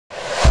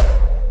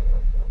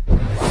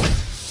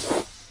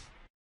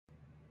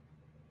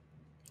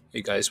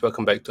Hey guys,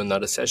 welcome back to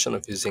another session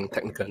of using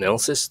technical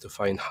analysis to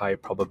find high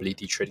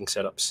probability trading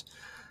setups.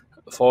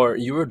 For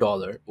euro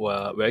dollar,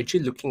 well, we're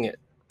actually looking at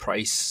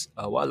price.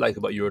 What I like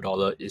about euro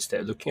dollar is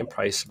that looking at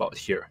price about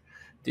here.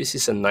 This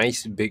is a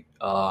nice big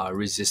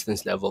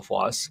resistance level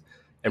for us,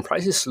 and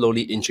price is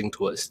slowly inching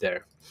towards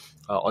there.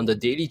 On the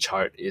daily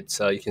chart, it's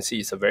you can see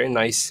it's a very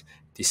nice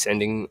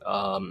descending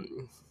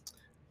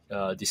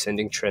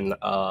trend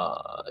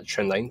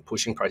line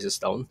pushing prices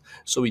down.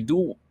 So we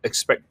do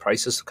expect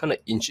prices to kind of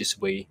inch its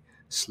way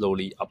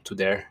slowly up to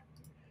there,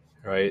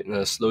 right?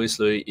 And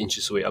slowly inch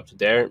its way up to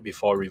there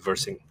before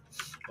reversing.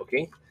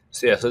 Okay,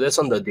 so yeah, so that's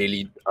on the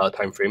daily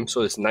time frame.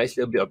 So it's a nice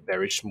little bit of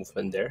bearish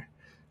movement there.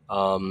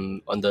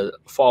 On the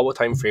 4 hour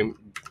time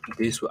frame,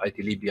 this will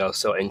ideally be our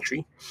sell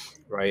entry,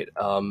 right?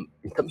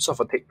 In terms of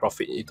a take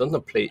profit, you don't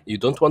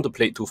want to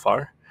play it too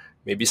far.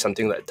 Maybe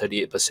something like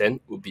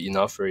 38% would be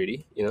enough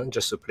already,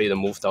 just to play the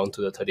move down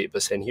to the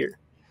 38% here,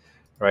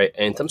 right?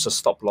 And in terms of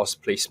stop loss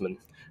placement,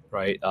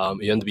 right?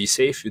 You want to be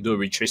safe. You do a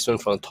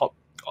retracement from the top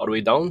all the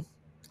way down.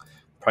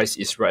 Price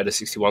is right at the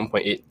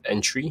 61.8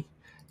 entry.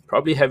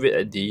 Probably have it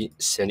at the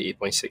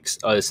 78.6. It's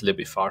a little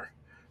bit far,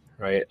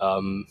 right?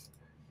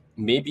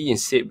 Maybe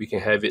instead we can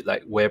have it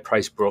like where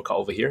price broke out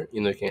over here.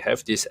 You can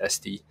have this as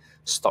the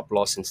stop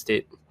loss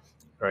instead,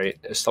 right?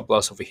 A stop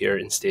loss over here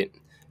instead.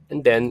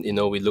 And then,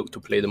 we look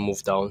to play the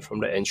move down from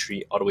the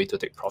entry all the way to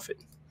take profit.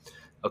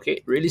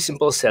 Okay, really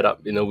simple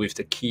setup, with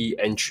the key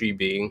entry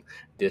being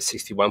the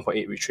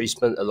 61.8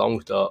 retracement along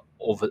with the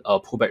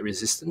pullback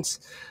resistance.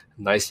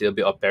 Nice little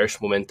bit of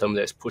bearish momentum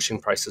that's pushing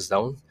prices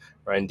down,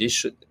 right? And this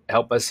should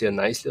help us see a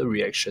nice little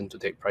reaction to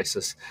take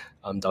prices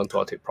down to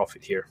our take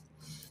profit here.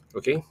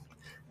 Okay,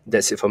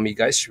 that's it for me,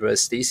 guys. Remember,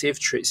 stay safe,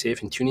 trade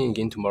safe, and tune in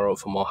again tomorrow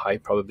for more high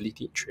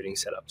probability trading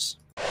setups.